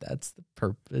entertainment, that's the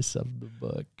purpose of the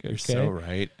book. Okay? You're so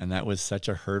right. And that was such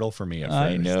a hurdle for me at first.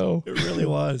 I know. It really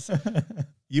was.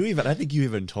 I think you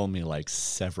even told me like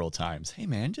several times, hey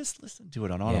man, just listen to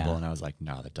it on Audible. Yeah. And I was like,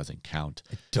 no, that doesn't count.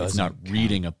 It's not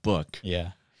reading a book.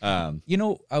 Yeah. Um,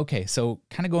 Okay, so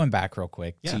kind of going back real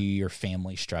quick Yeah. to your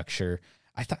family structure,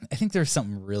 I think there's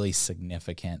something really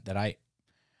significant that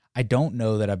I don't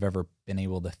know that I've ever been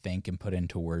able to think and put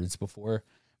into words before,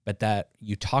 but that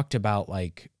you talked about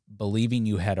like believing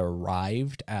you had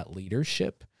arrived at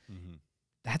leadership.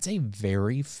 That's a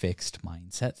very fixed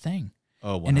mindset thing.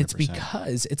 Oh, 100%. And it's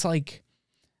because it's like,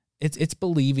 it's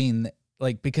believing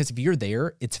like, because if you're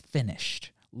there, it's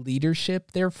finished.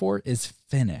 Leadership, therefore, is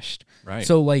finished. Right.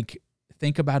 So like,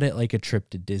 think about it like a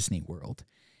trip to Disney World.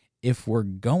 If we're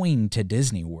going to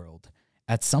Disney World,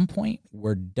 at some point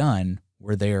we're done.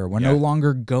 We're there. We're no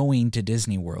longer going to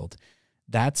Disney World.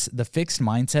 That's the fixed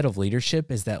mindset of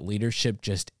leadership, is that leadership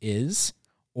just is,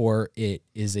 or it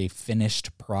is a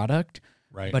finished product.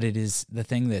 Right. But it is the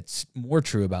thing that's more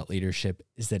true about leadership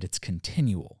is that it's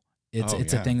continual.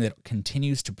 It's a thing that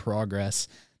continues to progress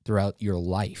throughout your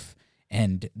life.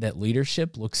 And that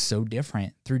leadership looks so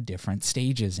different through different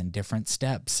stages and different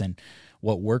steps. And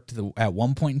what worked at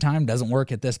one point in time doesn't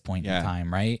work at this point in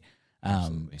time, right?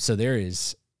 So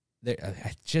it's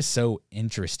just so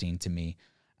interesting to me.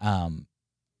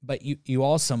 But you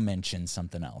also mentioned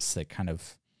something else that kind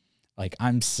of, like,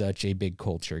 I'm such a big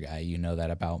culture guy. You know that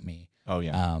about me. Oh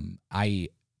yeah. I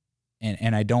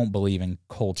don't believe in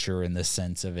culture in the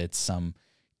sense of it's some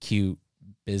cute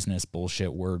business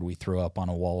bullshit word we throw up on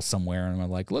a wall somewhere and we're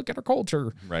like, look at our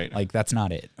culture. Right. Like, that's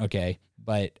not it. Okay.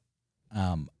 But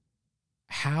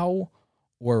how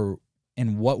or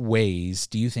in what ways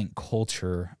do you think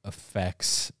culture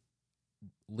affects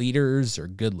leaders or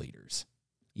good leaders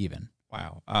even?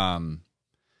 Wow.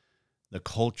 the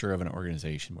culture of an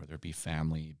organization, whether it be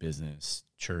family, business,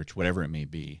 church, whatever it may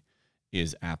be,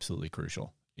 is absolutely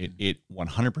crucial. It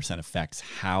 100% affects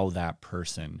how that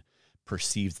person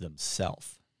perceives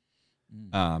themselves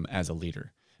as a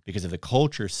leader. Because if the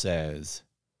culture says,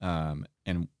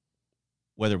 and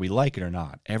whether we like it or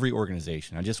not, every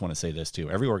organization, I just want to say this too,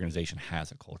 every organization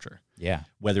has a culture. Yeah.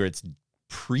 Whether it's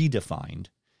predefined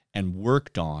and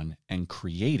worked on and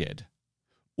created,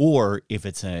 or if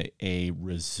it's a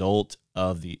result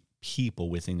of the people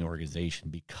within the organization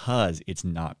because it's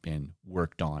not been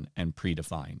worked on and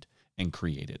predefined and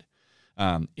created.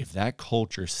 If that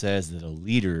culture says that a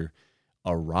leader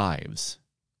arrives,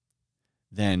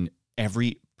 then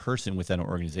every person within an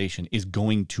organization is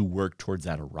going to work towards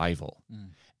that arrival.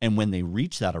 And when they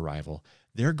reach that arrival,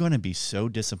 they're going to be so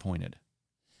disappointed.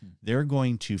 They're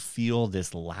going to feel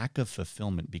this lack of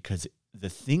fulfillment because the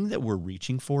thing that we're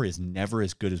reaching for is never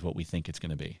as good as what we think it's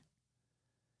going to be.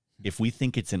 If we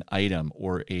think it's an item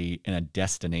or a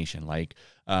destination, like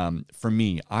for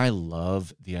me, I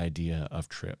love the idea of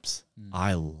trips.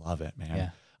 I love it, man. Yeah.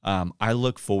 I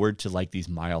look forward to like these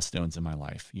milestones in my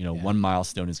life. You know, one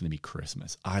milestone is going to be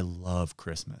Christmas. I love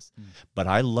Christmas, but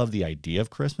I love the idea of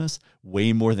Christmas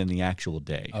way more than the actual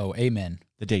day. Oh, amen.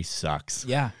 The day sucks.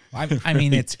 Yeah. I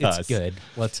mean, it's good.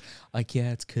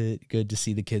 It's good to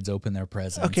see the kids open their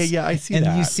presents. Okay, yeah, I see and that.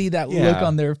 And you see that look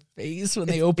on their face when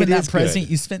they open that present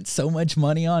you spent so much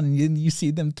money on, and you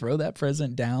see them throw that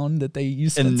present down that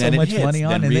you spent so much money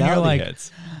on, and then you're like,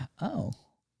 oh.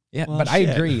 Yeah, well, but I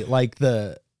agree. Like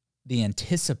the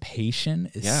anticipation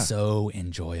is so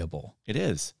enjoyable. It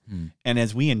is. And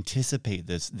as we anticipate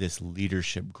this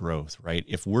leadership growth, right?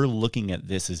 If we're looking at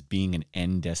this as being an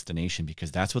end destination,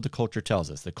 because that's what the culture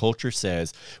tells us. The culture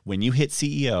says, when you hit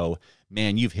CEO,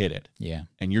 man, you've hit it. Yeah.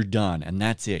 And you're done. And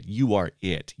that's it. You are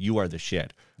it. You are the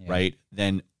shit, right?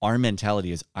 Then our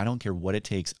mentality is, I don't care what it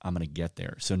takes. I'm going to get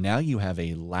there. So now you have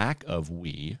a lack of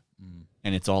we,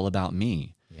 and it's all about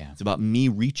me. Yeah. It's about me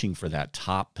reaching for that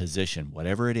top position,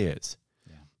 whatever it is.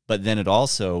 Yeah. But then it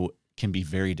also can be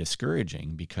very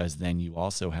discouraging because then you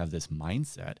also have this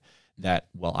mindset that,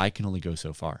 well, I can only go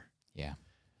so far. Yeah.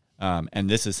 And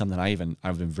this is something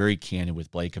I've been very candid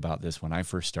with Blake about this when I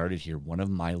first started here. One of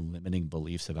my limiting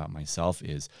beliefs about myself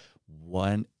is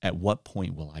at what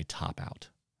point will I top out?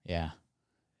 Yeah.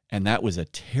 And that was a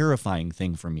terrifying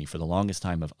thing for me for the longest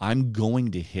time of I'm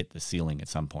going to hit the ceiling at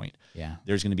some point. Yeah.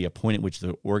 There's going to be a point at which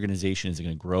the organization is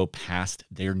going to grow past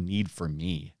their need for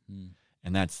me.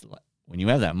 And that's when you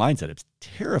have that mindset, it's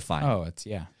terrifying. Oh,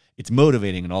 it's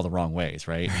motivating in all the wrong ways,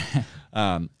 right?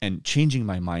 And changing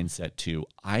my mindset to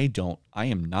I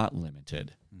am not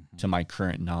limited to my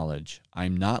current knowledge.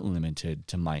 I'm not limited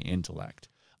to my intellect.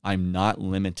 I'm not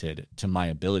limited to my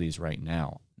abilities right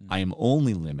now. I am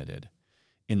only limited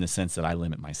in the sense that I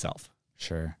limit myself.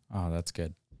 Sure. Oh, that's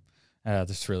good.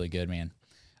 That's really good, man.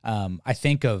 I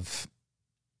think of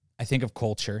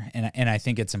culture, and I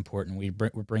think it's important. We're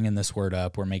bringing this word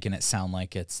up. We're making it sound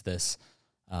like it's this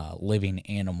living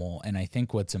animal, and I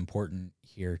think what's important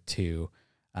here too,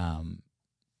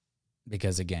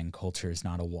 because again, culture is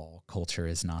not a wall. Culture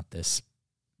is not this,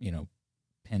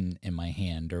 pen in my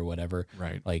hand or whatever.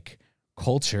 Right. Like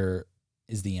culture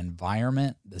is the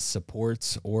environment that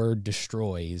supports or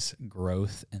destroys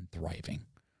growth and thriving,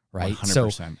 right?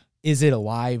 100%. So is it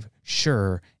alive?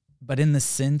 Sure. But in the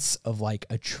sense of like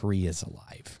a tree is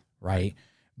alive, right?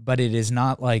 But it is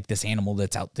not like this animal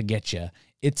that's out to get you.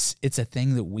 It's a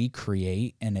thing that we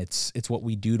create, and it's what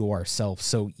we do to ourselves.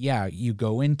 So yeah, you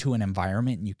go into an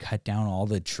environment and you cut down all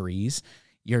the trees,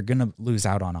 you're going to lose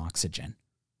out on oxygen.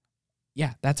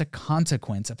 Yeah, that's a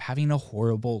consequence of having a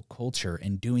horrible culture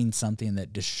and doing something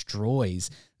that destroys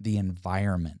the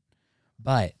environment.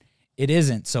 But it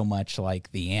isn't so much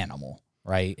like the animal,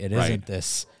 right? It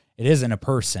isn't a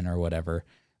person or whatever,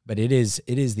 but it is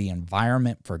the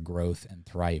environment for growth and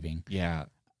thriving. Yeah.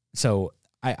 So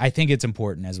I think it's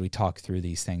important as we talk through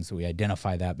these things that we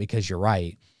identify that, because you're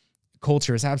right.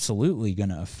 Culture is absolutely going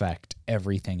to affect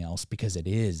everything else because it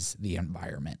is the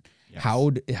environment. Yes. How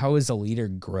does a leader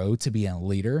grow to be a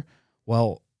leader?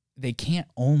 Well, they can't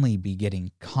only be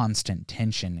getting constant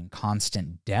tension and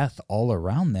constant death all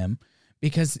around them,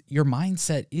 because your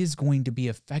mindset is going to be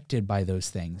affected by those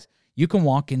things. You can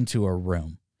walk into a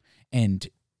room and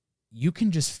you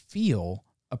can just feel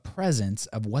a presence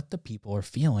of what the people are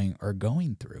feeling or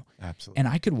going through. Absolutely. And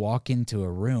I could walk into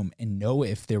a room and know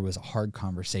if there was a hard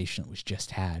conversation that was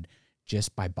just had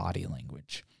just by body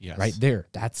language. Yes. Right there.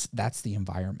 That's the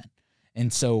environment.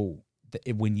 And so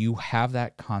when you have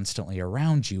that constantly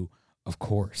around you, of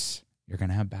course, you're going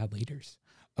to have bad leaders.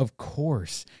 Of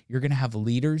course, you're going to have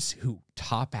leaders who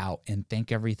top out and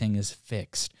think everything is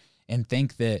fixed and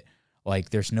think that like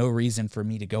there's no reason for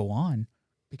me to go on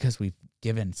because we've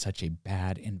given such a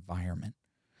bad environment.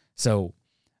 So,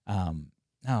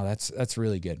 no, that's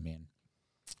really good, man.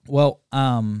 Well,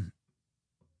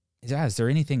 is there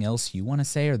anything else you want to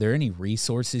say? Are there any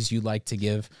resources you'd like to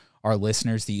give our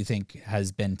listeners that you think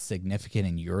has been significant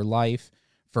in your life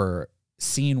for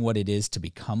seeing what it is to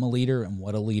become a leader and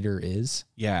what a leader is?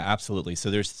 Yeah, absolutely. So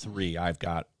there's 3 I've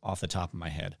got off the top of my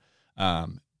head.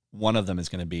 One of them is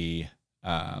going to be,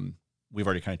 we've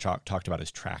already kind of talked about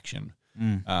is Traction.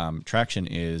 Traction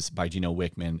is by Gino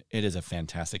Wickman. It is a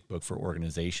fantastic book for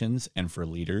organizations and for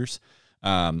leaders.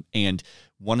 And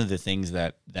one of the things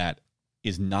that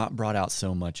is not brought out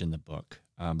so much in the book,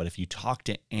 but if you talk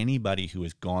to anybody who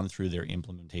has gone through their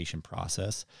implementation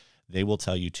process, they will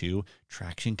tell you too,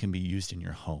 Traction can be used in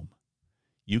your home.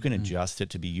 You can adjust it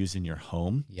to be used in your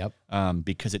home. Yep.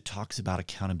 Because it talks about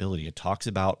accountability. It talks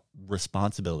about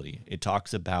responsibility. It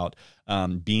talks about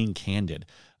being candid.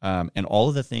 And all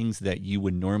of the things that you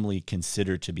would normally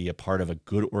consider to be a part of a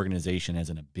good organization as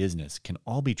in a business can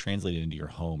all be translated into your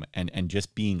home and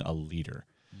just being a leader.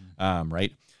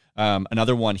 Right.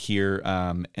 Another one here,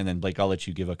 and then Blake, I'll let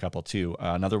you give a couple too.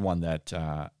 Another one that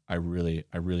I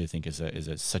really think is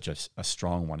such a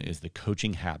strong one is The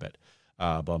Coaching Habit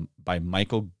by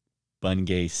Michael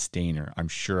Bungay Stanier. I'm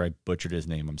sure I butchered his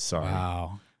name. I'm sorry.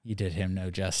 Wow, you did him no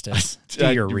justice.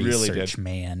 Do your research,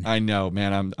 man. I know,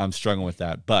 man. I'm struggling with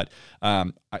that, but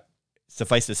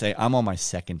suffice to say, I'm on my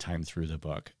 2nd time through the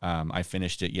book. I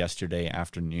finished it yesterday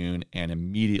afternoon and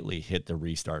immediately hit the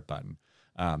restart button.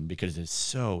 Because it is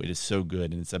so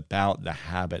good, and it's about the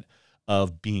habit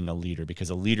of being a leader, because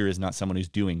a leader is not someone who's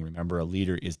doing. Remember, a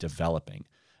leader is developing,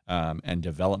 and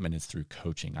development is through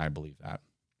coaching. I believe that.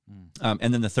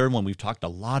 And then the third one, we've talked a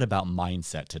lot about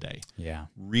mindset today. Yeah.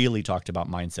 Really talked about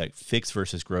mindset, fix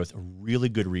versus growth. A really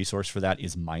good resource for that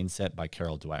is Mindset by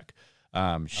Carol Dweck.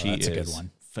 She that's is a good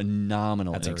one.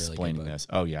 Phenomenal That's in a really explaining good book. this.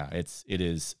 Oh yeah, it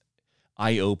is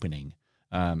eye-opening.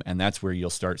 And that's where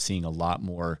you'll start seeing a lot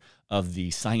more of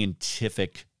the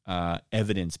scientific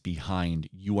evidence behind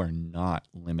you are not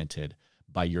limited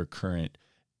by your current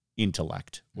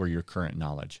intellect or your current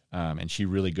knowledge. And she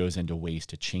really goes into ways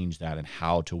to change that and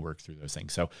how to work through those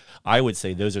things. So I would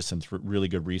say those are some really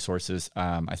good resources.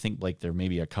 I think, Blake, there may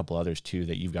be a couple others too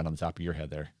that you've got on the top of your head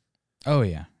there. Oh,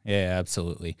 yeah. Yeah,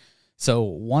 absolutely. So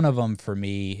one of them for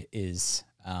me is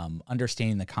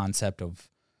understanding the concept of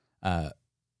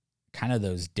kind of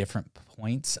those different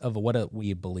points of what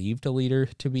we believed a leader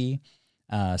to be.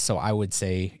 So I would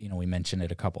say, we mentioned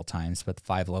it a couple times, but the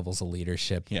 5 Levels of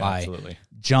Leadership by absolutely.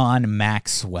 John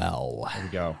Maxwell. There we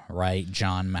go. Right?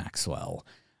 John Maxwell.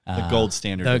 The gold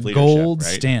standard the of leadership, gold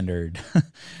right? standard.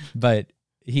 But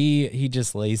he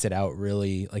just lays it out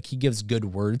really, like he gives good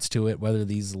words to it, whether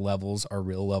these levels are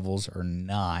real levels or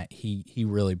not. He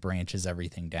really branches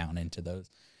everything down into those.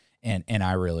 And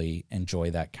I really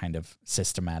enjoy that kind of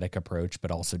systematic approach,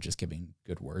 but also just giving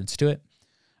good words to it.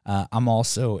 I'm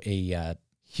also a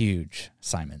huge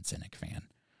Simon Sinek fan.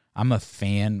 I'm a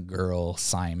fangirl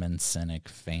Simon Sinek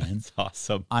fan. That's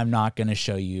awesome. I'm not going to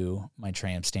show you my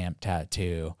tramp stamp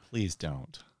tattoo. Please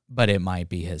don't. But it might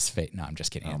be his fate. No, I'm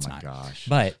just kidding. Oh It's my not. gosh.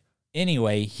 But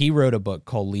anyway, he wrote a book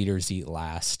called Leaders Eat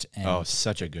Last. And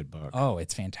Such a good book. Oh,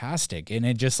 it's fantastic. And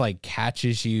it just like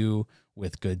catches you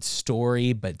with good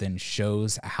story, but then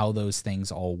shows how those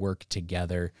things all work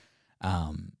together.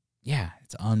 Yeah,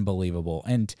 it's unbelievable.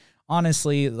 And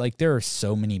honestly, like there are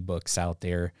so many books out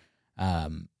there.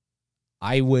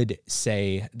 I would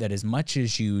say that as much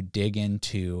as you dig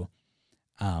into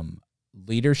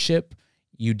leadership,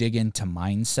 you dig into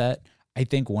mindset. I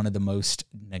think one of the most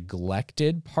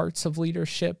neglected parts of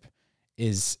leadership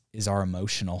is our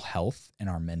emotional health and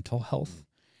our mental health.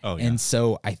 Oh, yeah. And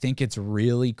so I think it's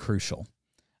really crucial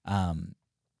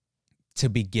to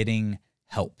be getting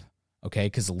help, okay?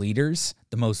 Because leaders,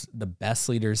 the best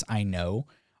leaders I know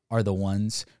are the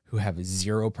ones who have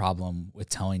zero problem with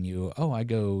telling you, oh, I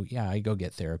go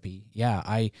get therapy. Yeah,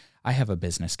 I have a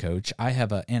business coach.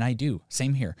 And I do.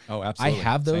 Same here. Oh, absolutely. I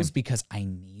have those Same. because I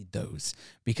need those,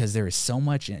 because there is so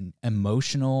much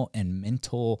emotional and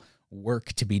mental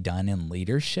work to be done in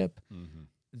leadership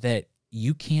that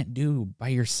you can't do by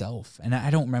yourself. And I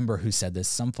don't remember who said this.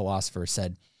 Some philosopher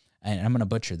said, and I'm going to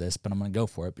butcher this, but I'm going to go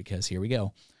for it because here we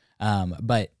go.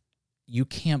 But you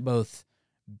can't both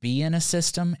be in a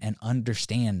system and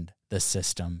understand the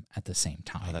system at the same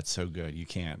time. Oh, that's so good. You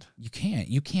can't.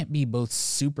 You can't be both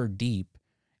super deep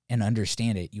and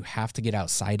understand it. You have to get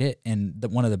outside it. And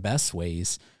one of the best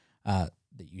ways that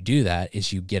you do that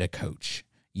is you get a coach.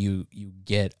 You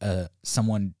get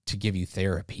someone to give you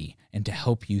therapy and to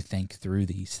help you think through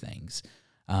these things.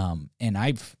 And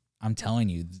I'm telling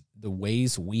you, the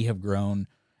ways we have grown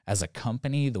as a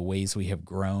company, the ways we have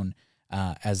grown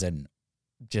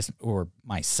or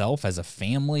myself as a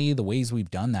family, the ways we've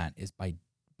done that is by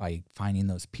finding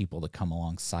those people to come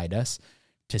alongside us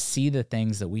to see the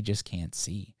things that we just can't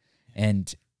see.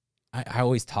 And I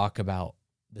always talk about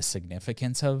the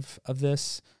significance of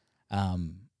this,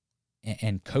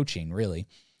 and coaching, really,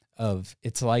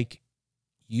 it's like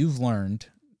you've learned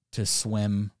to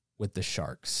swim with the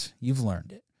sharks. You've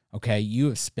learned it. Okay. You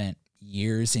have spent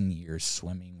years and years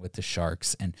swimming with the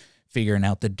sharks and figuring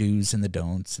out the do's and the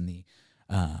don'ts and the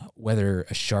whether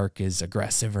a shark is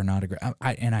aggressive or not aggressive.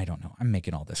 And I don't know. I'm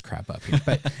making all this crap up here,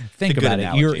 but think about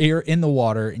it. You're in the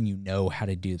water and you know how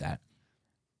to do that.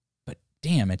 But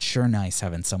damn, it's sure nice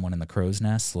having someone in the crow's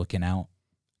nest looking out,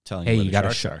 telling you, hey, you got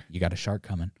a shark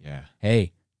coming. Yeah.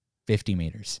 Hey, 50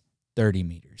 meters, 30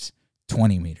 meters,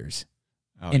 20 meters.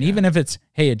 And even if it's,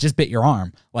 hey, it just bit your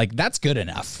arm, like that's good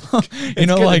enough. You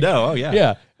know, like, oh yeah.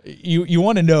 Yeah. You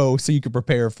want to know so you can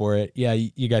prepare for it. Yeah,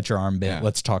 you got your arm bit. Yeah.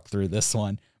 Let's talk through this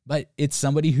one. But it's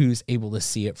somebody who's able to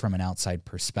see it from an outside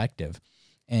perspective.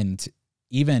 And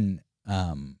even,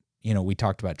 we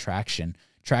talked about traction.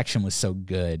 Traction was so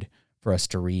good for us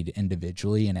to read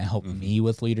individually, and it helped me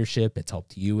with leadership. It's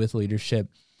helped you with leadership.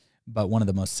 But one of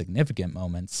the most significant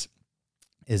moments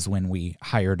is when we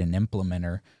hired an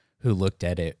implementer who looked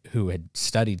at it, who had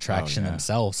studied traction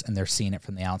themselves, and they're seeing it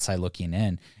from the outside looking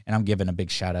in. And I'm giving a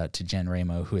big shout out to Jen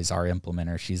Ramo, who is our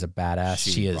implementer. She's a badass.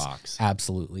 She is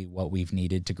absolutely what we've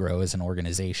needed to grow as an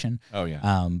organization. Oh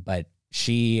yeah. But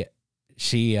she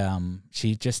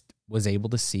just was able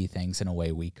to see things in a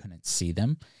way we couldn't see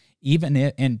them,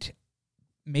 and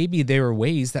maybe there were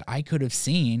ways that I could have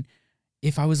seen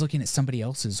if I was looking at somebody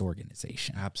else's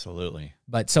organization. Absolutely.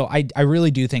 But so I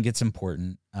really do think it's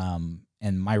important.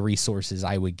 And my resources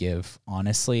I would give,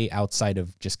 honestly, outside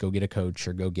of just go get a coach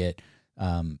or go get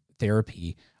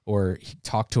therapy or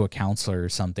talk to a counselor or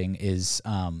something, is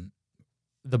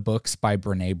the books by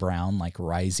Brene Brown, like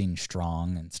Rising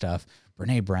Strong and stuff.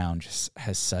 Brene Brown just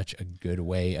has such a good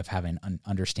way of having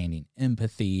understanding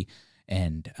empathy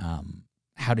and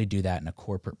how to do that in a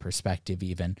corporate perspective,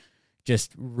 even.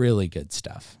 Just really good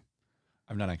stuff.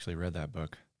 I've not actually read that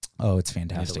book. Oh, it's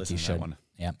fantastic. You should. That one.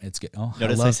 Yeah, it's good. Oh,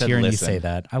 Notice I loved hearing you say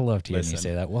that. I loved hearing you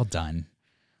say that. Well done.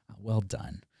 Well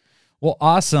done. Well,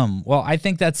 awesome. Well, I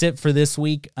think that's it for this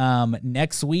week.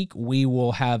 Next week, we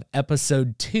will have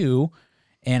episode 2,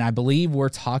 and I believe we're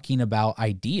talking about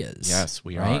ideas. Yes,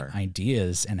 we are.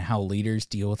 Ideas and how leaders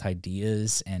deal with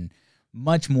ideas and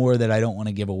much more that I don't want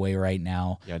to give away right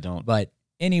now. Yeah, don't. But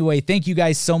anyway, thank you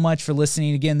guys so much for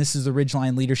listening. Again, this is the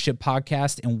Ridgeline Leadership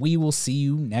Podcast, and we will see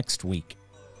you next week.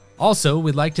 Also,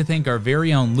 we'd like to thank our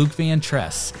very own Luke Van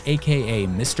Tress, a.k.a.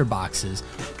 Mr. Boxes,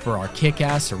 for our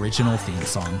kick-ass original theme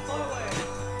song.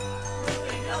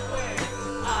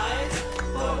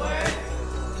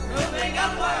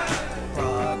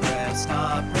 Progress,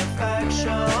 not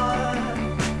perfection.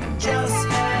 Just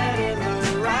head in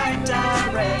the right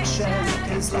direction.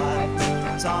 'Cause life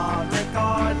moves on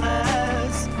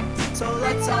regardless. So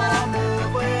let's all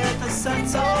move with a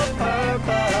sense of